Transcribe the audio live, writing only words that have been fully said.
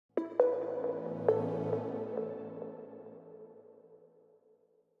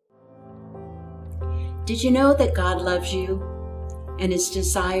Did you know that God loves you and His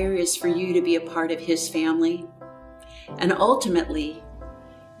desire is for you to be a part of His family? And ultimately,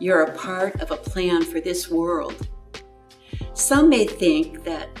 you're a part of a plan for this world. Some may think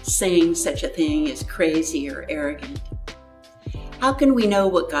that saying such a thing is crazy or arrogant. How can we know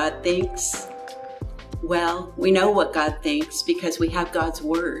what God thinks? Well, we know what God thinks because we have God's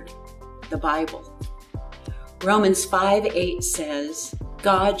Word, the Bible. Romans 5:8 says,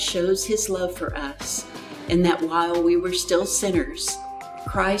 God shows His love for us in that while we were still sinners,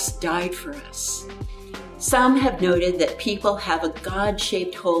 Christ died for us. Some have noted that people have a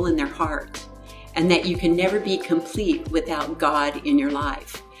God-shaped hole in their heart and that you can never be complete without God in your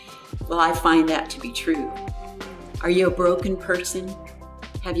life. Well, I find that to be true. Are you a broken person?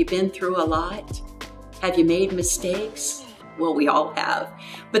 Have you been through a lot? Have you made mistakes? Well, we all have.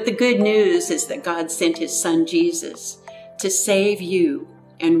 But the good news is that God sent His Son Jesus to save you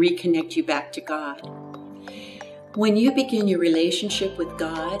and reconnect you back to God. When you begin your relationship with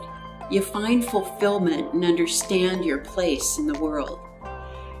God, you find fulfillment and understand your place in the world.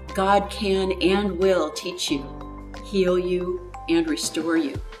 God can and will teach you, heal you, and restore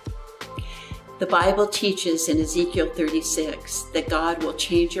you. The Bible teaches in Ezekiel 36 that God will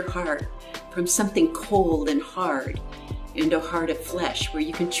change your heart from something cold and hard into a heart of flesh where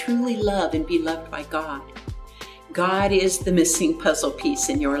you can truly love and be loved by God. God is the missing puzzle piece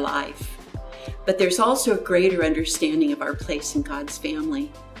in your life. But there's also a greater understanding of our place in God's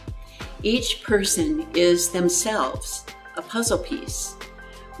family. Each person is themselves a puzzle piece,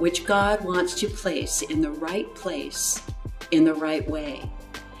 which God wants to place in the right place, in the right way.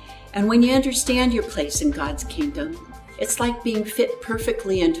 And when you understand your place in God's kingdom, it's like being fit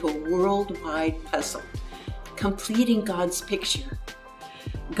perfectly into a worldwide puzzle, completing God's picture.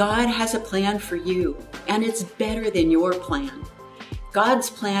 God has a plan for you, and it's better than your plan. God's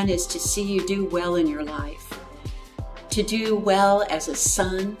plan is to see you do well in your life, to do well as a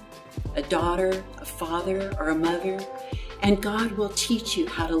son, a daughter, a father, or a mother, and God will teach you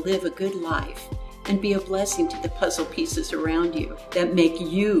how to live a good life and be a blessing to the puzzle pieces around you that make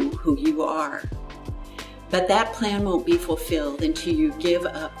you who you are. But that plan won't be fulfilled until you give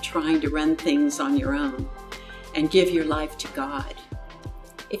up trying to run things on your own and give your life to God.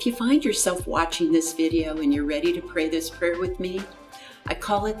 If you find yourself watching this video and you're ready to pray this prayer with me, I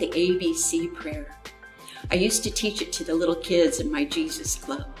call it the ABC prayer. I used to teach it to the little kids in my Jesus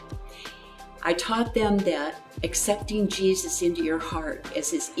Club. I taught them that accepting Jesus into your heart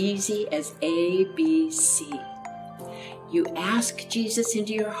is as easy as ABC. You ask Jesus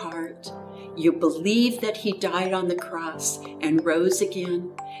into your heart, you believe that He died on the cross and rose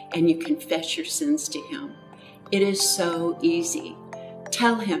again, and you confess your sins to Him. It is so easy.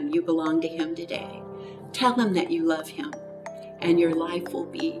 Tell Him you belong to Him today. Tell Him that you love Him, and your life will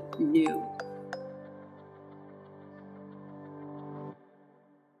be new.